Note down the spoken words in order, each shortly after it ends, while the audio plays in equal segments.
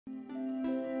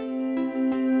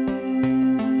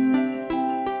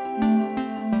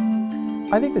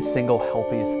I think the single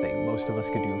healthiest thing most of us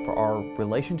could do for our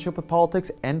relationship with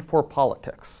politics and for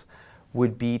politics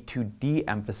would be to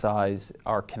de-emphasize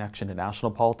our connection to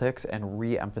national politics and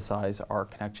re-emphasize our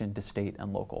connection to state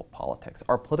and local politics.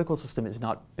 Our political system is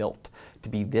not built to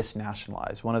be this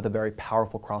nationalized. One of the very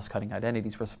powerful cross-cutting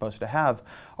identities we're supposed to have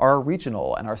are our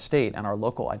regional and our state and our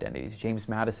local identities. James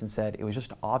Madison said it was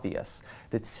just obvious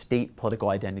that state political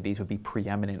identities would be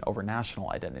preeminent over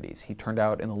national identities. He turned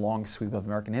out in the long sweep of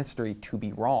American history to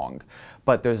be wrong.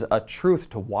 But there's a truth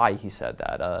to why he said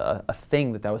that, a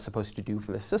thing that was supposed to do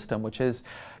for the system, which is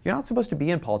you're not supposed to be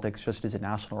in politics just as a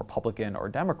national Republican or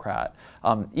Democrat.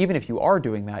 Even if you are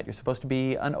doing that, you're supposed to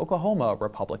be an Oklahoma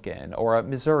Republican or a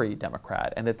Missouri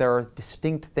Democrat, and that there are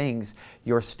distinct things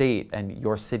your state and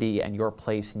your city and your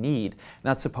place need. And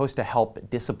that's supposed to help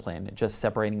discipline just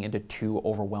separating into two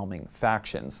overwhelming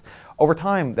factions. Over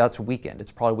time, that's weakened.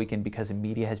 It's probably weakened because the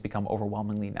media has become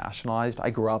overwhelmingly nationalized. I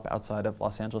grew up outside of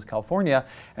Los Angeles, California,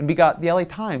 and we got the LA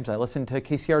Times. I listened to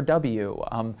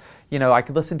KCRW. I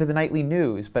could listen to the nightly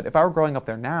news, but if I were growing up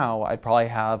there now, I'd probably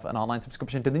have an online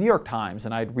subscription to the New York Times,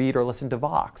 and I'd read or listen to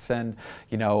Vox and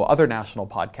other national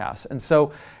podcasts. And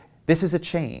so this is a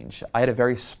change. I had a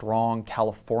very strong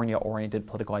California-oriented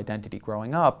political identity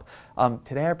growing up.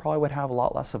 Today I probably would have a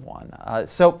lot less of one.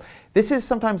 So this is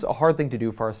sometimes a hard thing to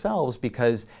do for ourselves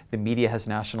because the media has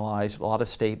nationalized. A lot of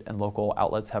state and local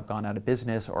outlets have gone out of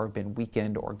business or have been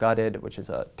weakened or gutted, which is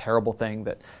a terrible thing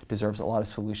that deserves a lot of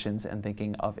solutions and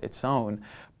thinking of its own.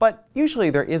 But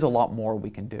usually there is a lot more we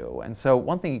can do. And so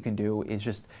one thing you can do is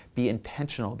just be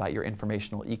intentional about your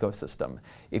informational ecosystem.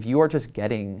 If you are just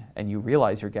getting, and you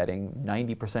realize you're getting,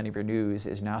 90% of your news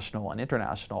is national and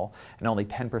international, and only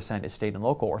 10% is state and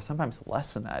local, or sometimes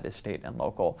less than that is state and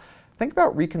local, think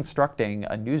about reconstructing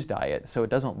a news diet so it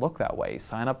doesn't look that way.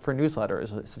 Sign up for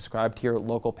newsletters, subscribe to your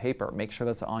local paper, make sure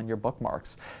that's on your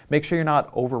bookmarks. Make sure you're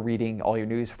not overreading all your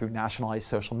news through nationalized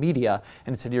social media,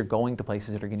 and instead you're going to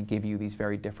places that are going to give you these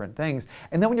very different things.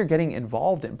 And then when you're getting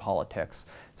involved in politics,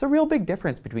 it's a real big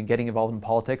difference between getting involved in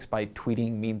politics by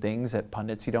tweeting mean things at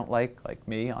pundits you don't like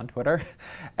me on Twitter,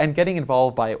 and getting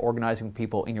involved by organizing with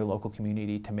people in your local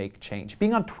community to make change.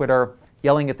 Being on Twitter,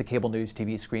 yelling at the cable news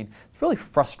TV screen, it's really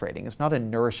frustrating. It's not a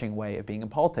nourishing way of being in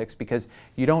politics because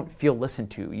you don't feel listened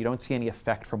to. You don't see any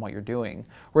effect from what you're doing.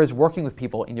 Whereas working with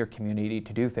people in your community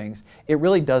to do things, it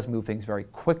really does move things very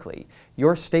quickly.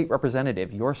 Your state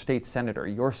representative, your state senator,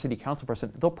 your city council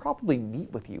person, they'll probably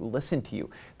meet with you, listen to you.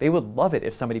 They would love it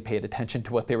if somebody paid attention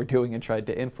to what they were doing and tried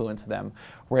to influence them.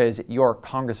 Whereas your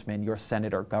congressman, your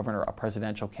senator, governor, a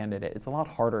presidential candidate, it's a lot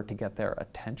harder to get their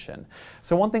attention.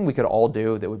 So one thing we could all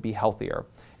do that would be healthier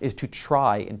is to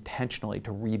try intentionally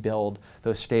to rebuild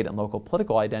those state and local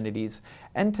political identities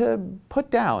and to put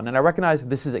down, and I recognize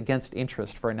this is against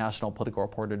interest for a national political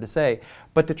reporter to say,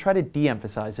 but to try to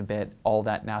de-emphasize a bit all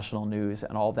that national news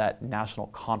and all that national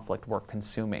conflict we're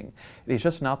consuming. It is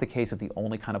just not the case that the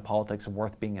only kind of politics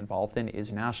worth being involved in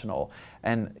is national.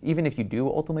 And even if you do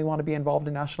ultimately want to be involved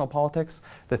in national politics,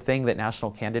 the thing that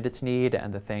national candidates need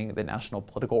and the thing that national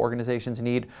political organizations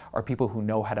need are people who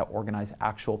know how to organize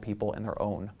actual people in their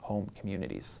own home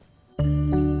communities.